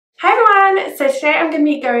everyone, so today I'm going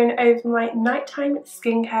to be going over my nighttime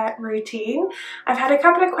skincare routine. I've had a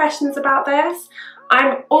couple of questions about this.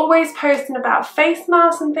 I'm always posting about face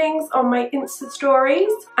masks and things on my Insta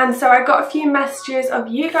stories, and so I got a few messages of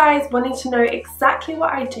you guys wanting to know exactly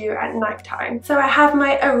what I do at nighttime. So I have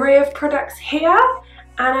my array of products here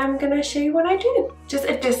and I'm going to show you what I do. Just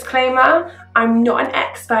a disclaimer, I'm not an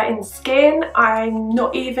expert in skin. I'm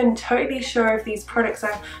not even totally sure if these products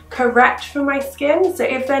are correct for my skin. So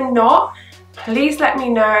if they're not, please let me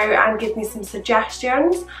know and give me some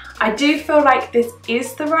suggestions. I do feel like this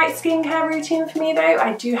is the right skincare routine for me though.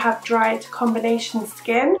 I do have dry to combination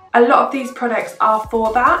skin. A lot of these products are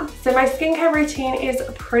for that. So my skincare routine is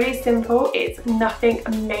pretty simple. It's nothing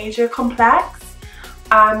major complex.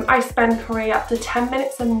 I spend probably up to 10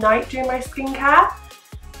 minutes a night doing my skincare,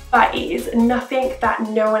 but it is nothing that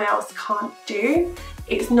no one else can't do.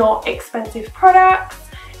 It's not expensive products.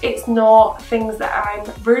 It's not things that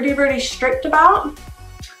I'm really strict about.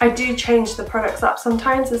 I do change the products up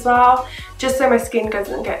sometimes as well, just so my skin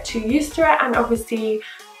doesn't get too used to it. And obviously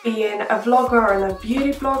being a vlogger and a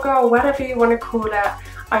beauty blogger or whatever you want to call it,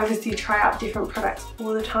 I obviously try out different products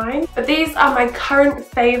all the time. But these are my current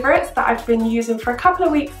favourites that I've been using for a couple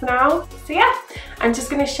of weeks now. So yeah, I'm just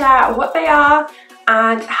going to share what they are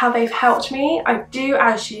and how they've helped me. I do,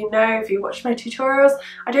 as you know, if you watch my tutorials,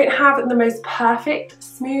 I don't have the most perfect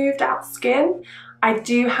smoothed out skin. I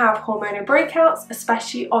do have hormonal breakouts,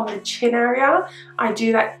 especially on the chin area. I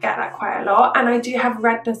do get that quite a lot, and I do have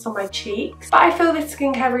redness on my cheeks. But I feel this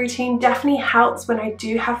skincare routine definitely helps when I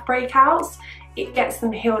do have breakouts. It gets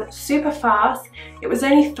them healed super fast. It was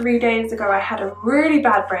only 3 days ago I had a really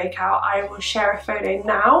bad breakout. I will share a photo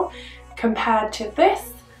now compared to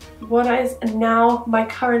this, what is now my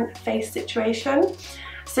current face situation.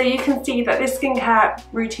 So you can see that this skincare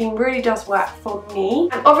routine really does work for me.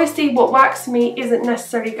 And obviously what works for me isn't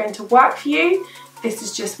necessarily going to work for you. This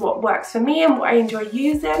is just what works for me and what I enjoy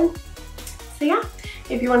using. So yeah,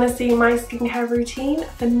 if you want to see my skincare routine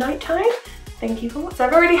for nighttime, thank you for watching. So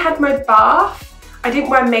I've already had my bath. I didn't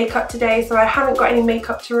wear makeup today, so I haven't got any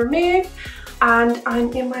makeup to remove. And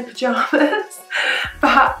I'm in my pajamas.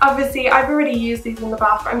 But obviously I've already used these in the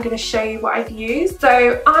bath, but I'm going to show you what I've used.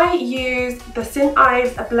 So I use the St.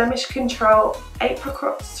 Ives Blemish Control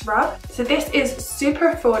Apricot Scrub. So this is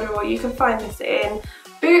super affordable. You can find this in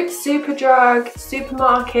Boots, Superdrug,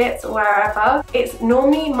 supermarkets, or wherever. It's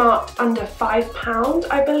normally marked under £5,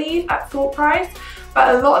 I believe, at full price.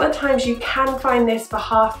 But a lot of the times you can find this for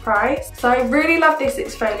half price. So I really love this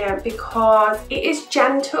exfoliant because it is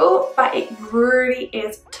gentle, but it really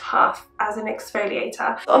is tough as an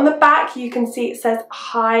exfoliator. On the back you can see it says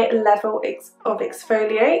high level of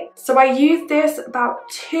exfoliate. So I use this about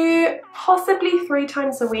 2, possibly 3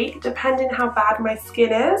 times a week, depending how bad my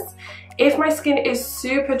skin is. If my skin is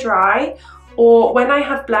super dry, or when I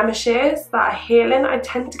have blemishes that are healing, I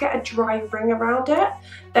tend to get a dry ring around it,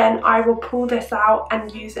 then I will pull this out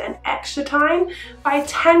and use it an extra time. But I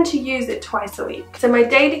tend to use it twice a week. So my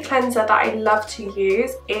daily cleanser that I love to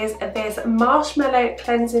use is this Marshmallow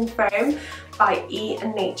Cleansing Foam by E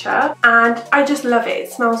Nature, and I just love it.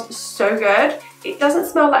 It smells so good. It doesn't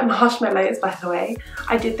smell like marshmallows, by the way.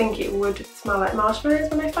 I did think it would smell like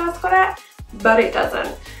marshmallows when I first got it, but it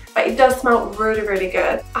doesn't. But it does smell really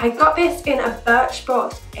good. I got this in a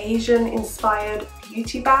Birchbox Asian inspired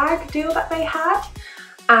beauty bag deal that they had,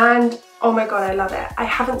 and oh my god, I love it. I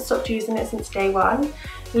haven't stopped using it since day one.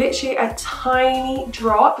 Literally a tiny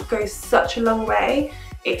drop goes such a long way.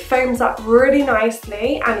 It foams up really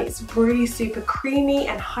nicely and it's really super creamy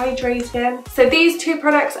and hydrating. So these 2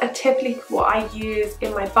 products are typically what I use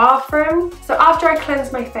in my bathroom. So after I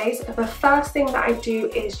cleanse my face, the first thing that I do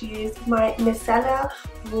is use my micellar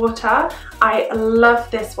water. I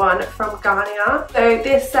love this one from Garnier. So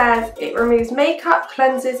this says it removes makeup,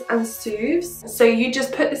 cleanses and soothes. So you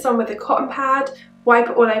just put this on with a cotton pad, wipe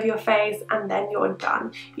it all over your face, and then you're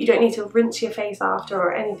done. You don't need to rinse your face after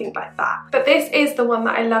or anything like that. But this is the one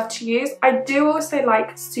that I love to use. I do also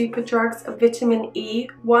like Superdrug's Vitamin E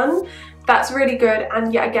one. That's really good,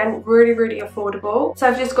 and yet again really affordable. So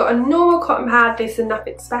I've just got a normal cotton pad. This is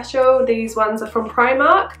nothing special. These ones are from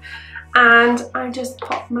Primark, and I just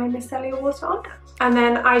pop my micellar water on, and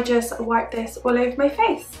then I just wipe this all over my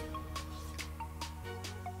face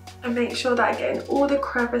and make sure that I get in all the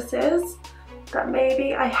crevices that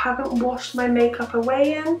maybe I haven't washed my makeup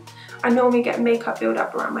away in. I normally get makeup build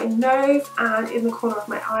up around my nose and in the corner of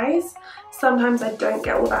my eyes. Sometimes I don't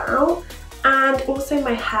get all that out. And also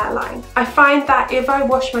my hairline. I find that if I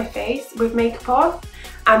wash my face with makeup off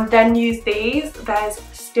and then use these, there's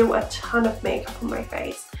still a ton of makeup on my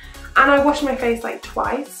face. And I wash my face like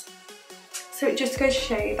twice. So it just goes to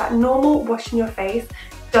show you that normal washing your face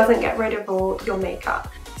doesn't get rid of all your makeup.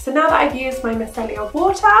 So now that I've used my micellar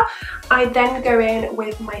water, I then go in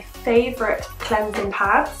with my favourite cleansing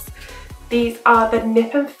pads. These are the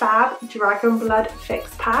Nip and Fab Dragon Blood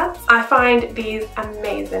Fix Pads. I find these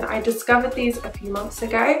amazing. I discovered these a few months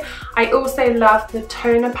ago. I also love the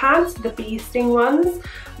toner pads, the bee sting ones,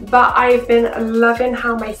 but I've been loving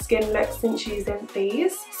how my skin looks since using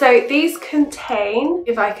these. So these contain,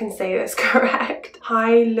 if I can say this correct,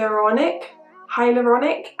 hyaluronic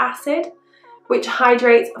acid, which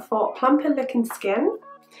hydrates for plumper looking skin.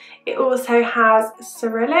 It also has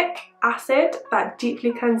cerulic acid that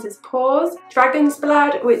deeply cleanses pores, dragon's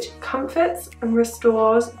blood, which comforts and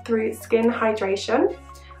restores through skin hydration,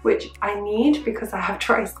 which I need because I have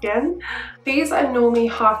dry skin. These are normally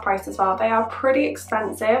half price as well. They are pretty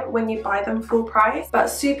expensive when you buy them full price, but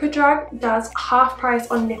Superdrug does half price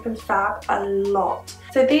on Nip and Fab a lot.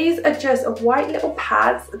 So these are just white little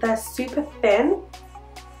pads. They're super thin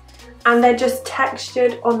and they're just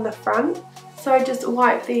textured on the front. So I just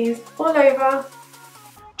wipe these all over,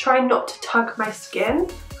 try not to tug my skin.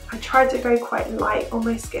 I try to go quite light on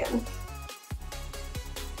my skin.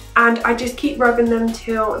 And I just keep rubbing them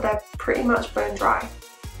till they're pretty much bone dry.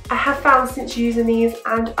 I have found since using these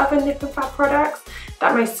and other Nip and Fab products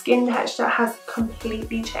that my skin texture has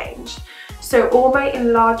completely changed. So all my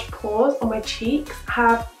enlarged pores on my cheeks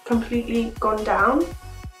have completely gone down.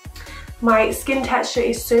 My skin texture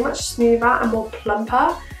is so much smoother and more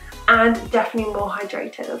plumper, and definitely more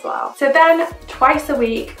hydrated as well. So then twice a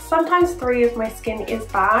week, sometimes 3 if my skin is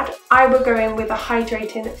bad, I will go in with a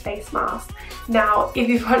hydrating face mask. Now, if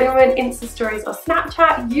you follow me on Insta stories or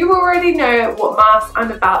Snapchat, you already know what mask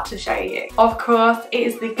I'm about to show you. Of course, it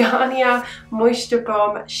is the Garnier Moisture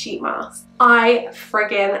Bomb Sheet Mask. I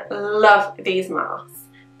friggin' love these masks.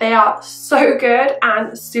 They are so good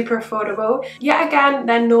and super affordable. Yet again,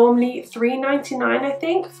 they're normally £3.99 I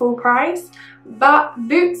think, full price. But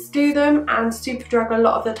Boots do them and Superdrug a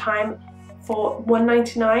lot of the time for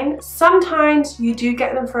 £1.99. Sometimes you do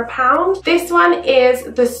get them for £1. This one is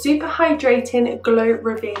the Super Hydrating Glow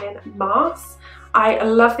Revealing Mask. I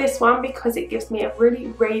love this one because it gives me a really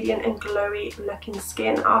radiant and glowy looking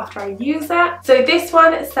skin after I use it. So this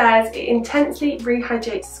one says it intensely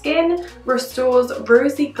rehydrates skin, restores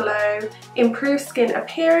rosy glow, improves skin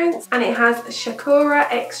appearance, and it has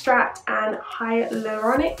shakura extract and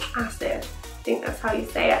hyaluronic acid. I think that's how you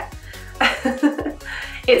say it.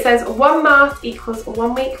 It says 1 mask equals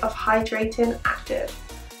 1 week of hydrating active.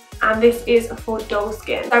 And this is for dull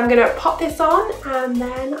skin. So I'm gonna pop this on and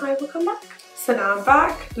then I will come back. So now I'm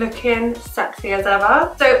back, looking sexy as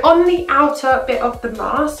ever. So on the outer bit of the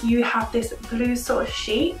mask, you have this blue sort of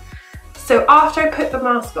sheet. So after I put the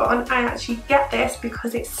mask on, I actually get this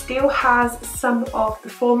because it still has some of the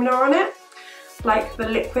formula on it, like the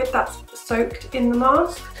liquid that's soaked in the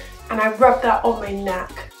mask. And I rub that on my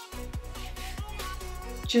neck.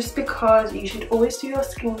 Just because you should always do your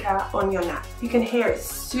skincare on your neck. You can hear it's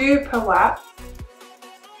super wet.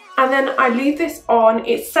 And then I leave this on.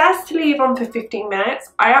 It says to leave on for 15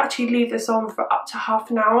 minutes. I actually leave this on for up to half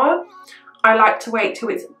an hour. I like to wait till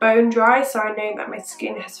it's bone dry so I know that my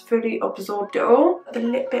skin has fully absorbed it all. The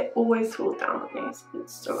lip bit always falls down on me, so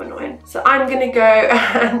it's so annoying. So I'm gonna go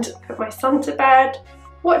and put my son to bed,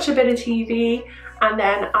 watch a bit of TV, and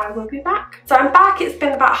then I will be back. So I'm back, it's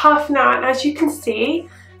been about half an hour, and as you can see,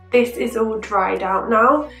 this is all dried out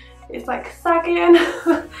now. It's like sagging.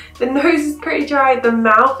 The nose is pretty dry, the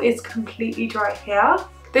mouth is completely dry here.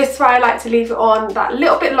 This is why I like to leave it on that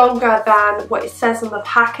little bit longer than what it says on the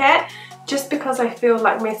packet, just because I feel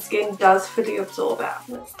like my skin does fully absorb it.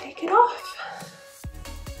 Let's take it off.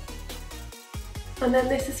 And then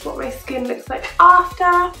this is what my skin looks like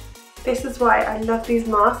after. This is why I love these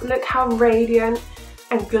masks. Look how radiant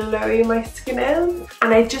and glowy my skin is.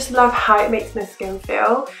 And I just love how it makes my skin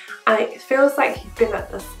feel. And it feels like you've been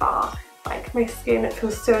at the spa. Like my skin, it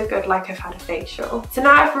feels so good, like I've had a facial. So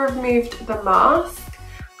now I've removed the mask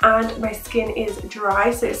and my skin is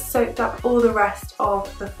dry, so it's soaked up all the rest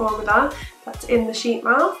of the formula that's in the sheet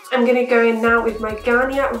mask. I'm gonna go in now with my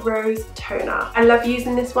Garnier Rose Toner. I love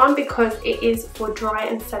using this one because it is for dry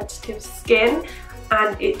and sensitive skin,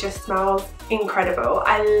 and it just smells incredible.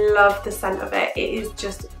 I love the scent of it. It is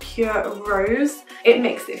just pure rose. It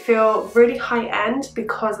makes it feel really high-end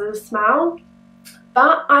because of the smell.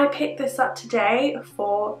 But I picked this up today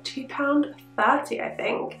for £2.30, I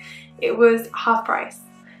think. It was half price.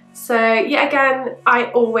 So yet again, I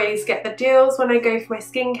always get the deals when I go for my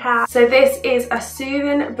skincare. So this is a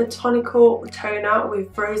soothing botanical toner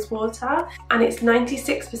with rose water, and it's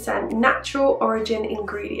 96% natural origin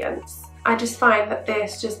ingredients. I just find that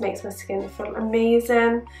this just makes my skin feel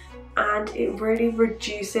amazing and it really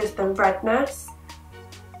reduces the redness.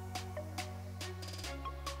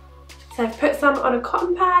 So I've put some on a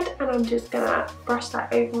cotton pad and I'm just gonna brush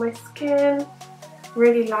that over my skin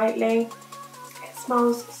really lightly. It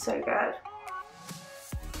smells so good.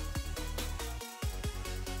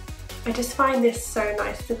 I just find this so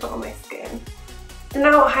nice to put on my skin. So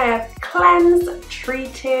now I have cleansed,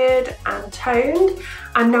 treated and toned.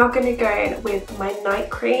 I'm now going to go in with my night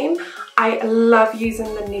cream. I love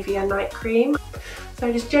using the Nivea night cream. So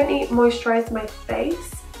I just gently moisturise my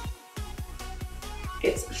face.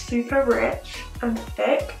 It's super rich and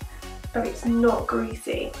thick, but it's not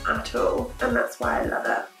greasy at all, and that's why I love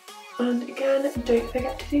it. And again, don't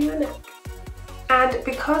forget to do your neck. And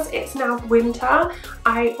because it's now winter,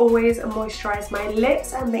 I always moisturise my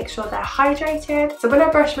lips and make sure they're hydrated. So when I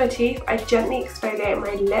brush my teeth, I gently exfoliate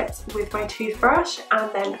my lips with my toothbrush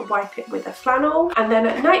and then wipe it with a flannel. And then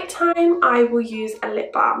at night time, I will use a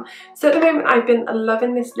lip balm. So at the moment, I've been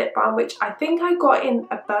loving this lip balm, which I think I got in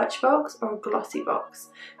a Birchbox or a Glossy box.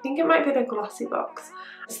 I think it might be the Glossy box.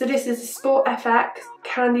 So this is a Sport FX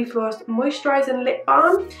Candy Floss Moisturising Lip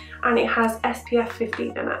Balm, and it has SPF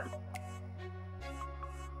 15 in it.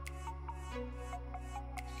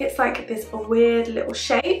 It's like this weird little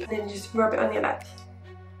shape, and then you just rub it on your lips.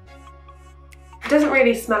 It doesn't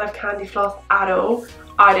really smell of candy floss at all,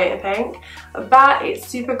 I don't think, but it's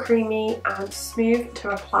super creamy and smooth to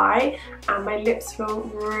apply, and my lips feel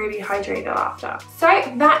really hydrated after. So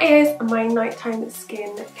that is my nighttime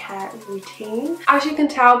skincare routine. As you can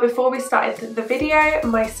tell, before we started the video,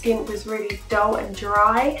 my skin was really dull and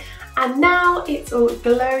dry, and now it's all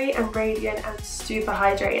glowy and radiant and super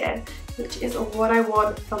hydrated, which is what I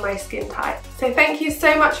want for my skin type. So thank you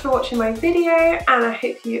so much for watching my video, and I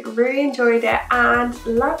hope you really enjoyed it and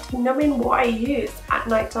loved knowing what I use at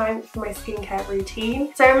nighttime for my skincare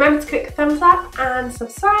routine. So remember to click the thumbs up and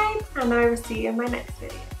subscribe, and I will see you in my next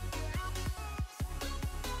video.